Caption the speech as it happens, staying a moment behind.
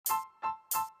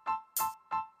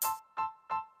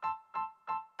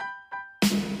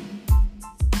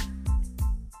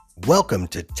Welcome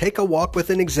to Take a Walk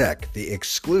with an Exec, the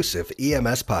exclusive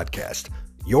EMS podcast.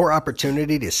 Your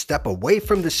opportunity to step away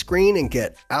from the screen and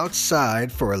get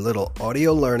outside for a little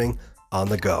audio learning on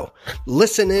the go.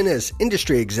 Listen in as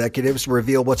industry executives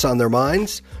reveal what's on their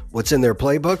minds, what's in their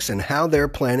playbooks, and how they're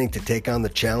planning to take on the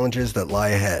challenges that lie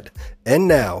ahead. And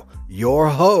now, your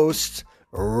host,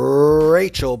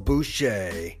 Rachel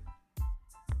Boucher.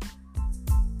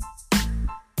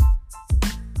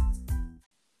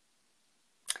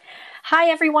 Hi,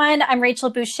 everyone. I'm Rachel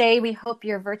Boucher. We hope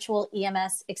your virtual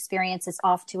EMS experience is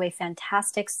off to a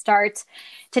fantastic start.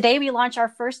 Today, we launch our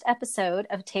first episode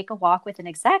of Take a Walk with an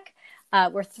Exec.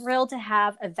 We're thrilled to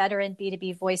have a veteran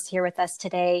B2B voice here with us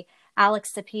today,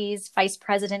 Alex Sapiz, Vice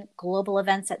President, Global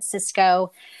Events at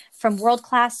Cisco. From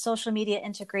world-class social media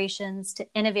integrations to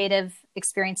innovative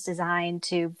experience design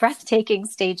to breathtaking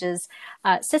stages,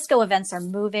 Cisco events are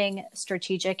moving,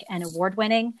 strategic, and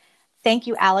award-winning. Thank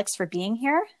you, Alex, for being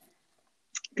here.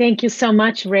 Thank you so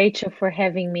much, Rachel, for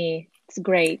having me. It's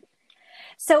great.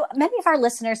 So many of our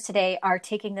listeners today are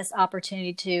taking this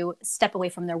opportunity to step away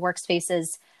from their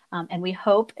workspaces and we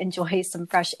hope enjoy some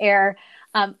fresh air.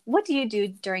 What do you do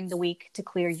during the week to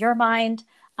clear your mind,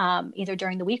 either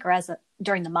during the week or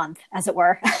during the month, as it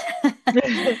were?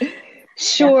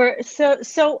 Sure. Yeah.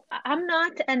 So I'm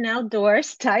not an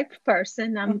outdoors type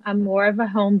person. I'm more of a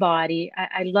homebody.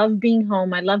 I love being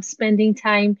home. I love spending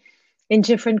time in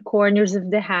different corners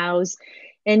of the house.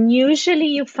 And usually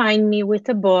you find me with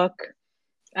a book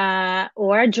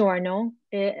or a journal.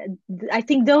 I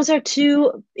think those are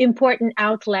two important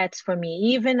outlets for me.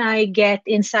 Even I get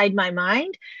inside my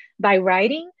mind by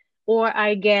writing, or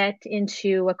I get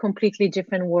into a completely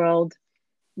different world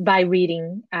by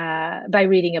reading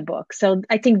a book. So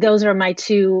I think those are my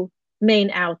two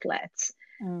main outlets.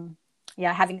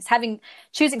 Yeah,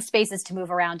 choosing spaces to move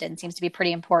around in seems to be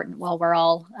pretty important while we're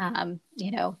all,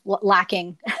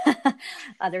 lacking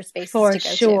other spaces to go to.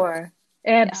 For sure.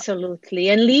 Absolutely.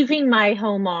 Yeah. And leaving my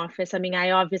home office, I mean,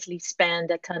 I obviously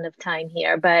spend a ton of time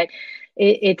here, but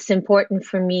it's important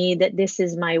for me that this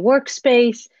is my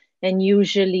workspace. And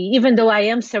usually, even though I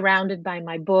am surrounded by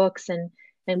my books and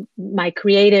my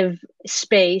creative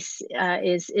space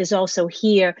is also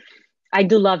here, I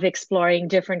do love exploring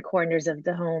different corners of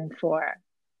the home for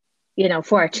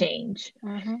a change.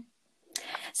 Mm-hmm.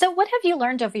 So what have you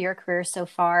learned over your career so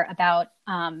far about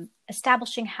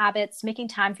establishing habits, making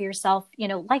time for yourself,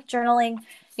 like journaling,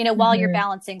 while you're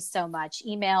balancing so much,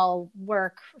 email,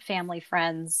 work, family,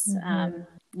 friends?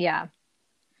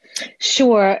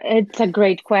 Sure. It's a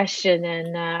great question.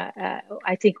 And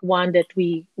I think one that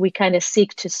we kind of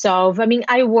seek to solve. I mean,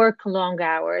 I work long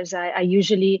hours. I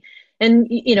usually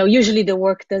the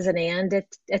work doesn't end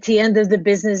at the end of the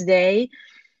business day.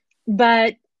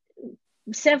 But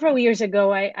several years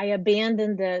ago, I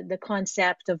abandoned the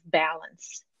concept of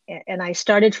balance. And I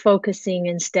started focusing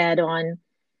instead on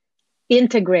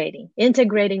integrating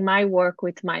my work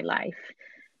with my life.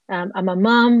 I'm a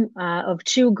mom of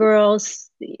two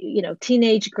girls,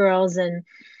 teenage girls, and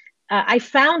I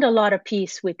found a lot of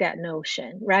peace with that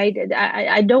notion, right?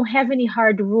 I don't have any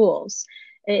hard rules.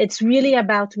 It's really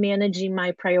about managing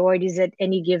my priorities at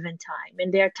any given time.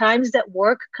 And there are times that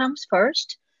work comes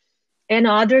first and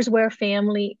others where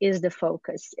family is the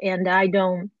focus. And I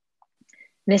don't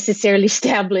necessarily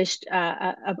establish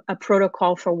a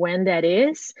protocol for when that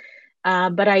is.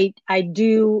 But I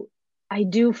do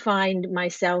find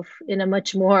myself in a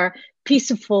much more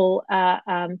peaceful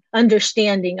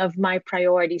understanding of my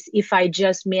priorities if I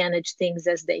just manage things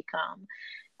as they come.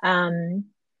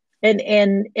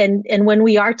 And when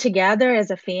we are together as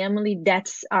a family,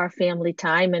 that's our family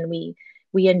time, and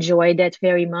we enjoy that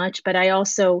very much. But I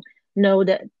also know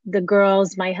that the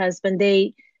girls, my husband,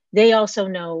 they also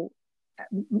know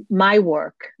my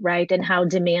work, right, and how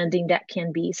demanding that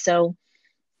can be. So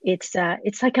it's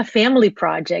like a family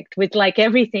project with like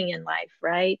everything in life,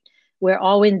 right? We're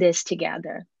all in this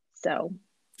together. So.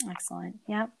 Excellent.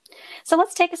 Yeah. So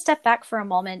let's take a step back for a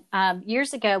moment.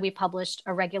 Years ago, we published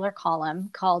a regular column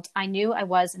called I Knew I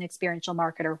Was an Experiential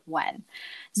Marketer When.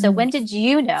 So when did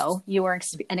you know you were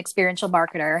an experiential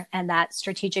marketer and that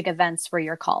strategic events were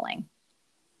your calling?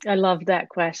 I love that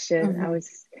question. I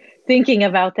was thinking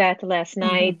about that last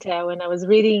night when I was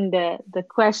reading the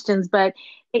questions. But,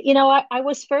 I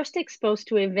was first exposed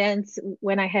to events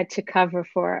when I had to cover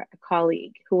for a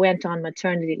colleague who went on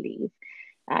maternity leave.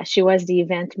 She was the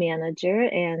event manager,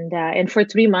 and for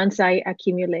 3 months I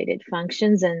accumulated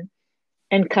functions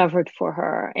and covered for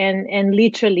her. And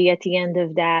literally at the end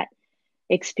of that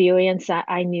experience,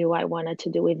 I knew I wanted to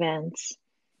do events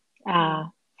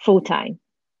full time.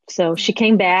 So she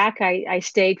came back. I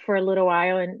stayed for a little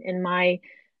while in my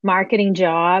marketing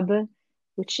job,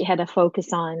 which had a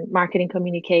focus on marketing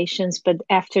communications. But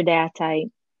after that, I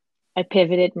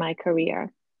pivoted my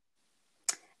career.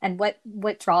 And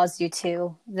what draws you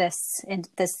to this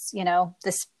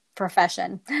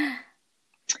profession?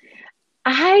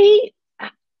 I,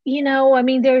 I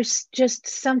mean, there's just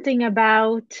something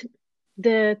about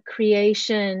the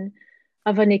creation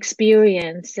of an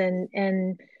experience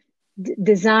and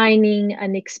designing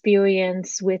an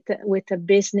experience with a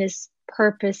business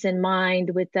purpose in mind,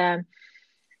 with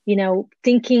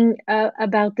thinking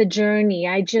about the journey.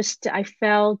 I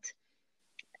felt,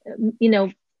 you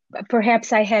know,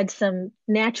 perhaps I had some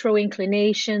natural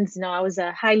inclinations. I was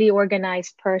a highly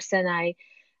organized person. I,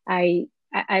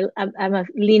 I'm a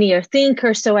linear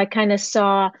thinker, so I kind of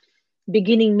saw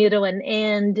beginning, middle, and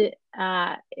end.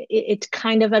 It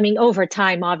kind of, I mean, over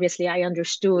time, obviously, I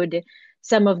understood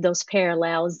some of those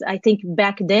parallels. I think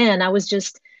back then I was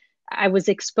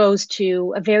exposed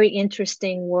to a very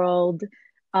interesting world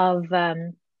of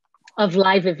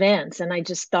live events, and I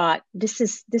just thought this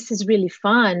is really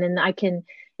fun, and I can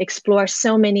explore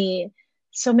so many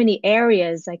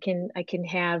areas. I can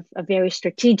have a very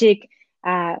strategic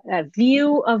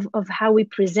view of how we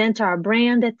present our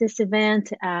brand at this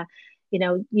event.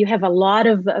 You have a lot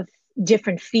of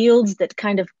different fields that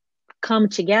kind of come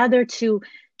together to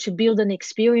build an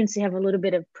experience. You have a little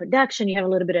bit of production, you have a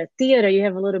little bit of theater, you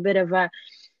have a little bit of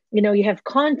you have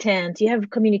content, you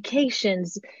have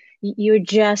communications. You're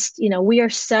just, we are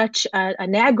such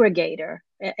an aggregator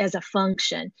as a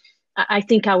function. I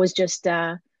think I was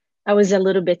a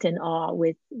little bit in awe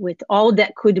with all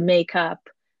that could make up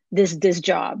this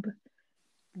job.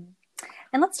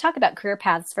 And let's talk about career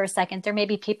paths for a second. There may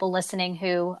be people listening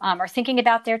who are thinking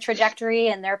about their trajectory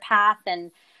and their path.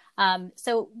 And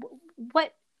so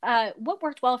what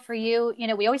worked well for you?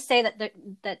 We always say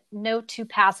that no two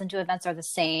paths into events are the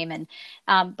same. And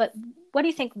but what do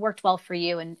you think worked well for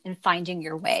you in finding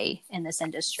your way in this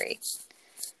industry?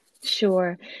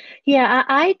 Sure. Yeah,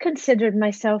 I considered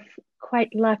myself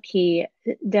quite lucky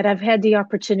that I've had the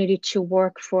opportunity to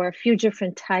work for a few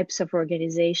different types of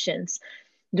organizations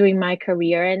during my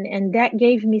career. And that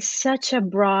gave me such a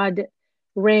broad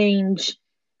range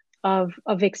of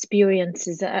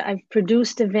experiences. I've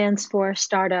produced events for a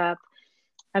startup.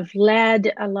 I've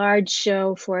led a large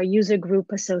show for a user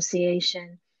group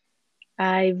association.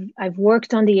 I've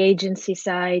worked on the agency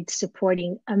side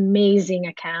supporting amazing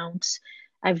accounts.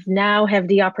 I've now have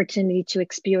the opportunity to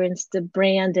experience the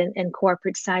brand and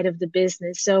corporate side of the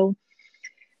business. So,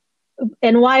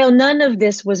 and while none of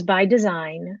this was by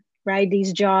design, right?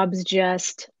 These jobs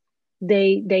just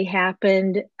they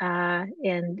happened,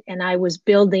 and I was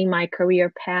building my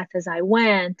career path as I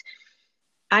went.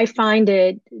 I find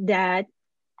that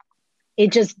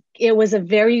it was a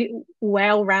very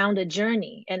well-rounded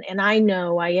journey, and I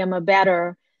know I am a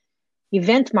better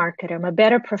event marketer. I'm a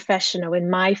better professional in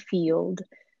my field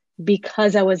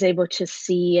because I was able to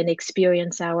see and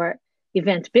experience our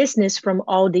event business from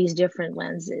all these different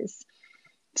lenses.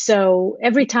 So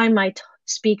every time I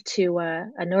speak to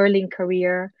an early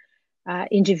career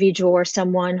individual or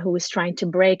someone who is trying to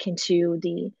break into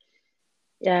the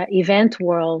event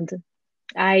world,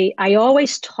 I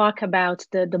always talk about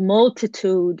the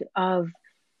multitude of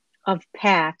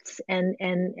paths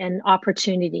and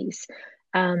opportunities.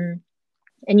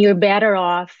 And you're better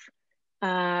off,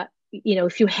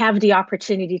 if you have the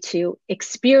opportunity to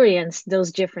experience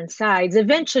those different sides.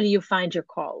 Eventually, you find your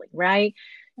calling, right?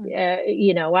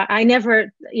 I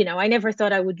never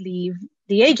thought I would leave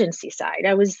the agency side.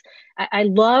 I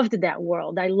loved that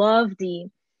world. I loved the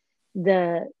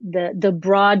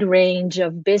broad range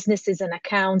of businesses and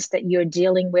accounts that you're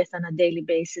dealing with on a daily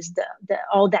basis.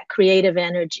 All that creative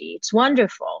energy. It's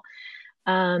wonderful.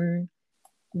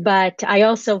 But I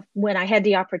also, when I had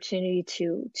the opportunity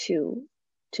to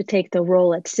take the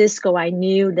role at Cisco, I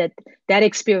knew that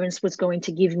experience was going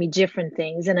to give me different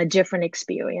things and a different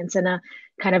experience and a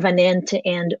kind of an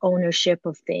end-to-end ownership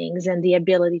of things and the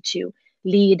ability to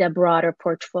lead a broader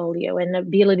portfolio and the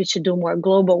ability to do more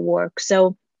global work.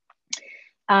 So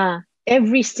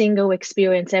every single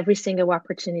experience, every single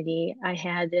opportunity I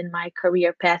had in my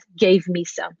career path gave me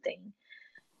something.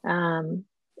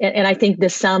 And I think the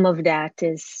sum of that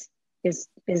is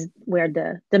where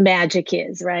the magic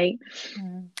is, right?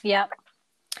 Yeah.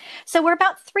 So we're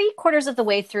about 3/4 of the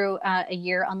way through a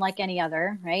year, unlike any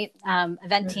other, right?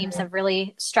 Event teams have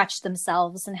really stretched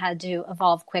themselves and had to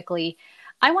evolve quickly.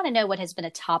 I want to know what has been a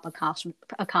top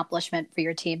accomplishment for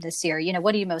your team this year.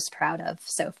 What are you most proud of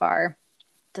so far,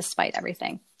 despite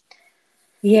everything?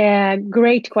 Yeah,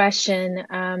 great question.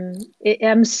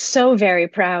 I'm so very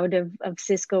proud of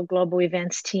Cisco Global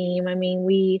Events team. I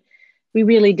mean, we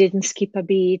really didn't skip a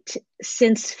beat.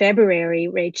 Since February,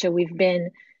 Rachel, we've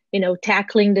been,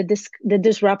 tackling the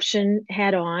disruption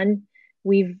head on.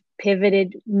 We've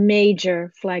pivoted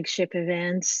major flagship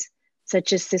events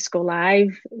such as Cisco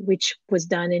Live, which was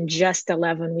done in just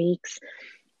 11 weeks,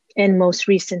 and most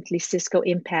recently Cisco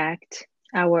Impact,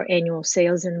 our annual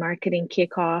sales and marketing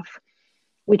kickoff,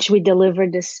 which we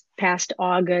delivered this past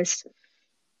August.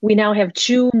 We now have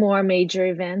 2 more major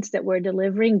events that we're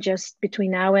delivering just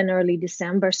between now and early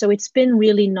December. So it's been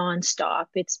really nonstop.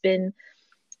 It's been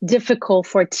difficult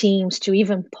for teams to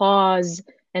even pause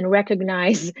and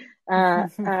recognize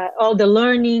all the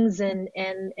learnings and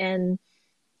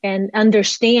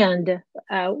understand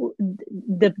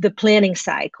the planning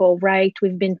cycle, right?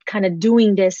 We've been kind of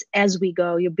doing this as we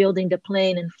go. You're building the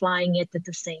plane and flying it at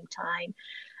the same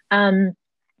time.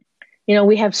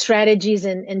 We have strategies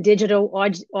and digital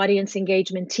audience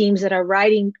engagement teams that are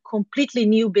writing completely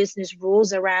new business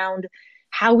rules around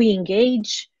how we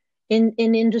engage in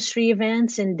industry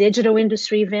events and digital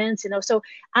industry events. So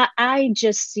I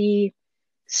just see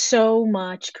so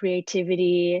much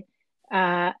creativity,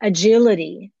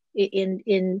 agility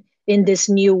in this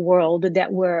new world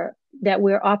that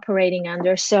we're operating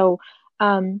under. So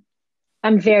I'm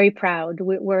very proud.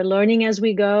 We're learning as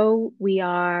we go. We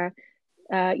are.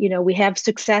 We have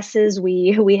successes,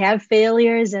 we have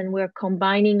failures, and we're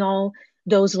combining all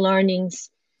those learnings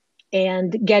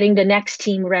and getting the next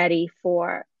team ready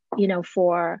for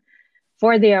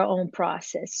their own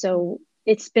process. So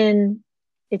it's been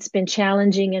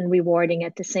challenging and rewarding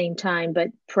at the same time, but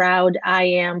proud I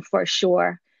am for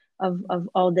sure of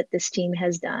all that this team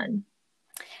has done.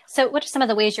 So what are some of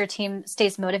the ways your team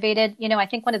stays motivated? I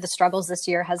think one of the struggles this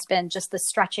year has been just the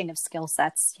stretching of skill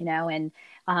sets, and,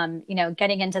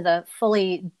 getting into the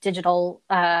fully digital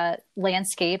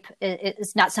landscape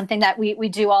is not something that we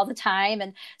do all the time.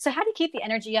 And so how do you keep the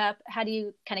energy up? How do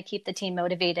you kind of keep the team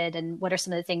motivated? And what are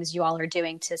some of the things you all are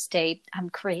doing to stay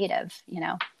creative,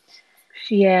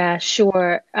 Yeah,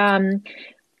 sure.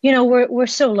 We're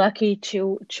so lucky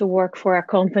to work for a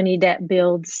company that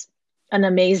builds an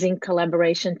amazing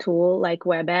collaboration tool like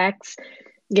WebEx.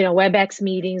 WebEx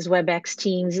meetings, WebEx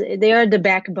teams, they are the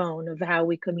backbone of how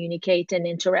we communicate and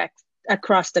interact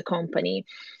across the company.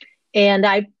 And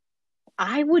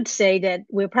I would say that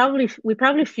we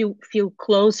probably feel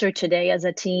closer today as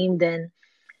a team than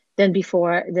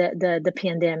before the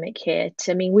pandemic hit.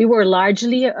 I mean, we were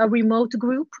largely a remote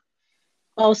group,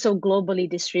 also globally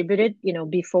distributed,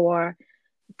 before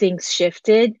things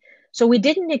shifted. So we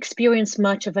didn't experience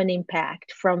much of an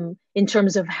impact in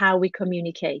terms of how we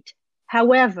communicate.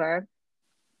 However,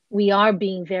 we are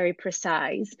being very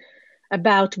precise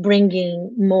about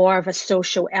bringing more of a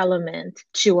social element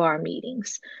to our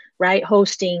meetings, right?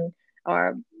 Hosting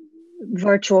our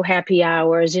virtual happy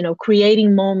hours,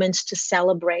 creating moments to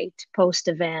celebrate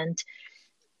post-event.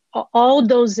 All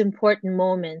those important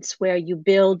moments where you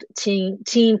build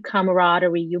team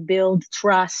camaraderie, you build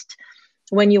trust,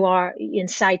 when you are in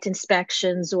site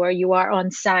inspections or you are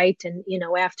on site and,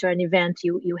 after an event,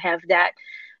 you have that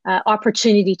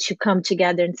opportunity to come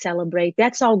together and celebrate.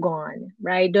 That's all gone,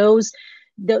 right? Those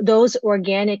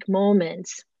organic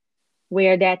moments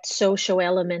where that social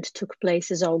element took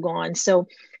place is all gone. So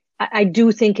I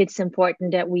do think it's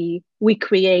important that we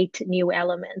create new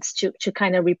elements to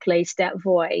kind of replace that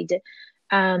void.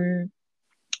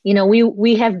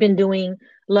 We have been doing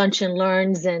lunch and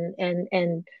learns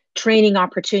and training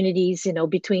opportunities,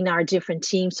 between our different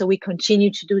teams. So we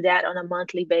continue to do that on a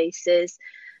monthly basis.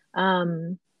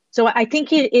 So I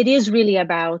think it is really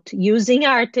about using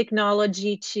our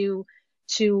technology to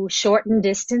shorten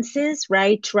distances,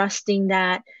 right? Trusting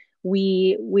that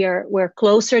we're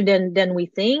closer than we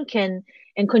think, and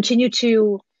continue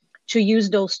to use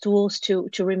those tools to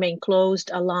remain closed,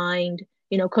 aligned,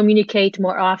 communicate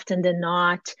more often than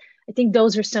not. I think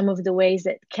those are some of the ways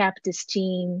that kept this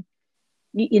team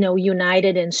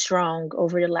united and strong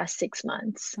over the last 6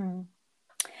 months.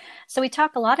 So we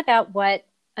talk a lot about what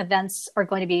events are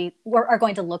going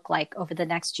to look like over the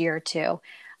next year or two.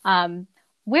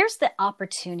 Where's the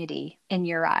opportunity in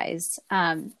your eyes?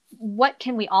 What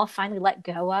can we all finally let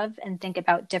go of and think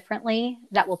about differently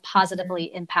that will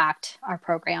positively impact our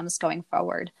programs going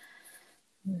forward?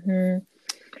 Mm-hmm.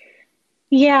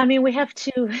 Yeah, I mean, we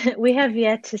have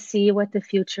yet to see what the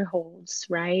future holds,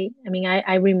 right? I mean,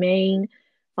 I remain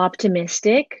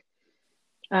optimistic.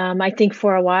 I think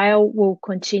for a while we'll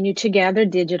continue to gather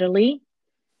digitally,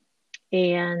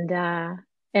 and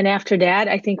after that,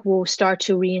 I think we'll start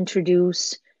to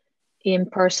reintroduce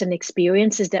in-person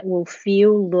experiences that will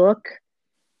look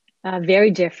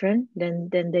very different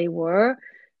than they were.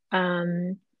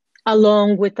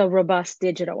 along with a robust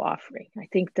digital offering. I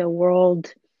think the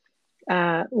world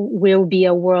will be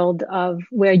a world of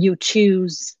where you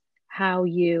choose how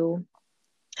you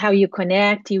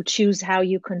connect, you choose how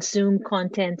you consume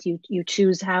content, you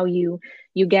choose how you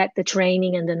get the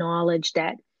training and the knowledge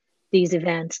that these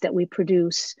events that we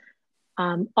produce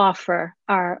offer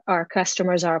our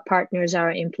customers, our partners,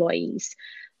 our employees.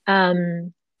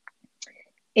 And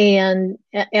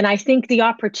I think the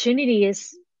opportunity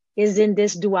is in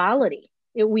this duality.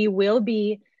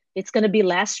 It's going to be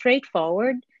less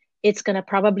straightforward. It's going to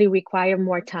probably require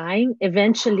more time,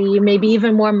 eventually, maybe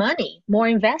even more money, more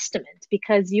investment,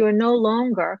 because you're no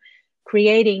longer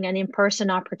creating an in-person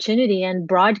opportunity and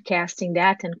broadcasting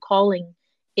that and calling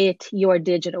it your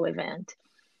digital event.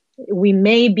 We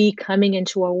may be coming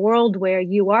into a world where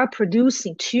you are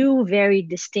producing two very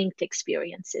distinct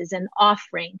experiences and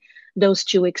offering those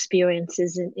two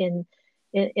experiences in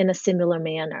a similar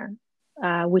manner.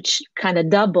 Which kind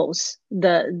of doubles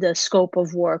the scope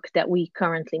of work that we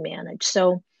currently manage.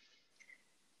 So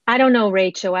I don't know,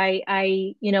 Rachel.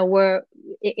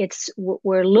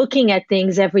 We're looking at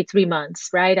things every 3 months,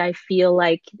 right? I feel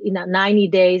like 90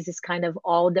 days is kind of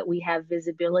all that we have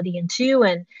visibility into,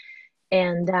 and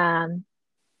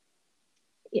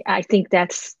I think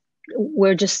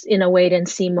we're just in a wait and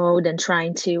see mode and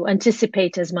trying to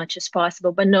anticipate as much as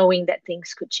possible, but knowing that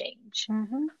things could change.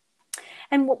 Mm-hmm.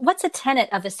 And what's a tenet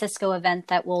of a Cisco event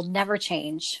that will never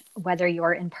change, whether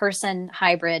you're in person,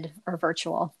 hybrid, or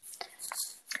virtual?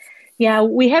 Yeah,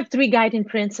 we have 3 guiding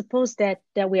principles that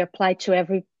we apply to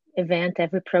every event,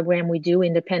 every program we do,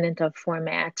 independent of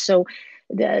format. So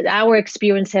our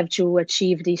experience have to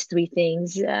achieve these 3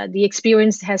 things. The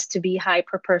experience has to be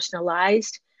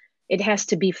hyper-personalized. It has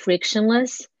to be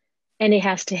frictionless, and it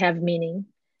has to have meaning.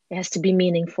 It has to be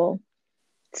meaningful.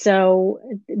 So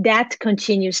that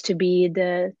continues to be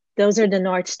those are the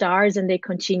North Stars, and they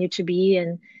continue to be,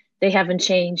 and they haven't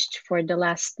changed for the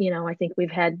last, I think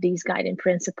we've had these guiding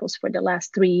principles for the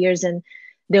last 3 years, and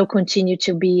they'll continue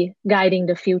to be guiding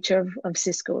the future of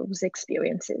Cisco's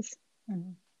experiences.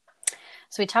 Mm-hmm.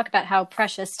 So we talk about how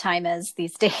precious time is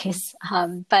these days,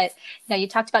 but you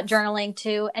talked about journaling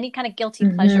too. Any kind of guilty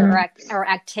pleasure or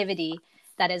activity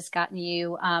that has gotten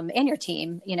you and your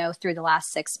team, through the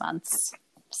last 6 months?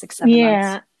 6-7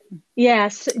 months.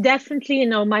 Yes, definitely.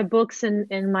 My books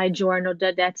and my journal,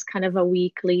 that's kind of a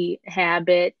weekly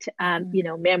habit.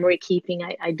 Memory keeping.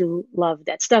 I do love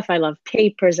that stuff. I love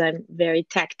papers. I'm a very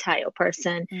tactile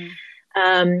person.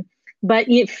 But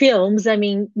films,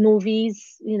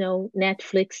 movies,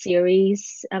 Netflix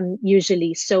series, I'm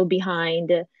usually so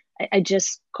behind. I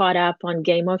just caught up on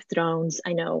Game of Thrones.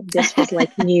 I know this was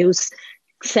like news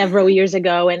several years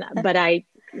ago, but I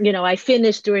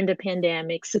finished during the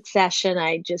pandemic. Succession,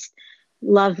 I just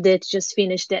loved it. Just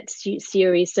finished that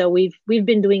series. So we've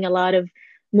been doing a lot of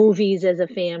movies as a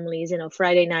families.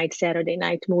 Friday night, Saturday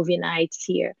night movie nights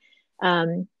here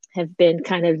have been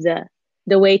kind of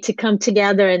the way to come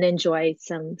together and enjoy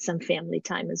some family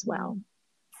time as well.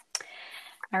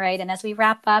 All right, and as we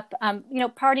wrap up,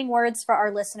 parting words for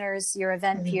our listeners, your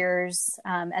event peers,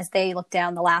 as they look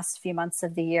down the last few months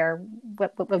of the year.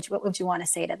 What would you want to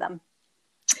say to them?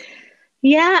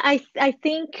 Yeah, I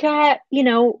think,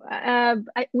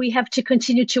 we have to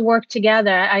continue to work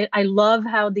together. I love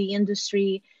how the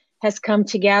industry has come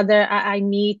together. I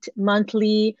meet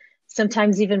monthly,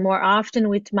 sometimes even more often,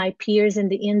 with my peers in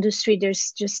the industry.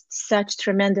 There's just such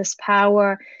tremendous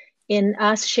power in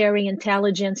us sharing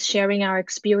intelligence, sharing our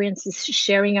experiences,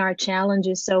 sharing our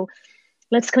challenges. So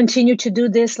let's continue to do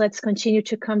this. Let's continue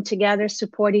to come together,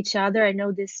 support each other. I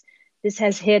know this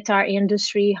has hit our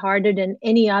industry harder than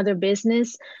any other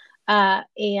business, but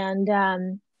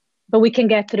we can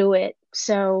get through it.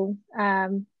 So I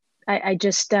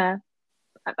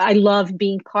love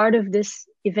being part of this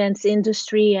events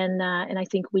industry, and I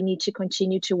think we need to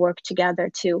continue to work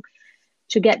together to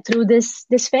get through this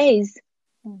phase.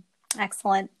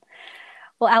 Excellent.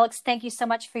 Well, Alex, thank you so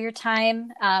much for your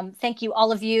time. Thank you,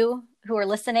 all of you who are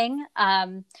listening.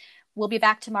 We'll be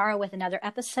back tomorrow with another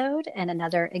episode and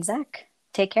another exec.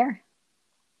 Take care.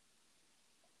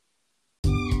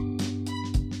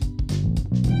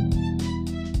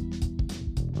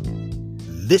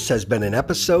 This has been an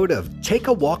episode of Take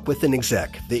a Walk with an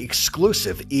Exec, the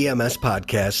exclusive EMS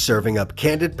podcast serving up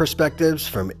candid perspectives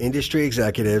from industry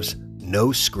executives,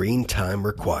 no screen time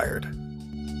required.